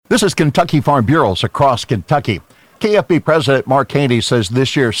This is Kentucky Farm Bureaus across Kentucky. KFB President Mark Haney says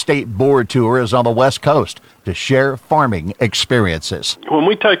this year's state board tour is on the West Coast to share farming experiences. When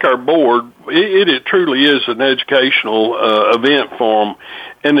we take our board, it truly is an educational event for them,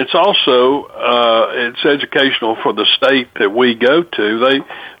 and it's also it's educational for the state that we go to.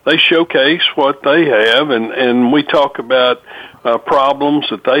 They showcase what they have, and we talk about problems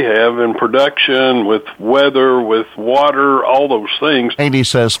that they have in production, with weather, with water, all those things. Haney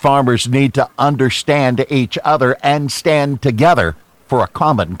says farmers need to understand each other and stand together for a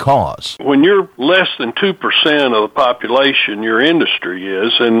common cause. When you're less than 2% of the population, your industry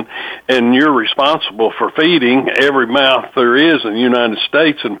is, and you're responsible for feeding every mouth there is in the United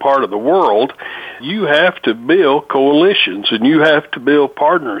States and part of the world, you have to build coalitions and you have to build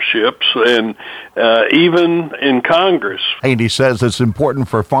partnerships, and even in Congress. Haney says it's important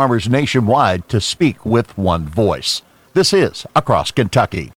for farmers nationwide to speak with one voice. This is Across Kentucky.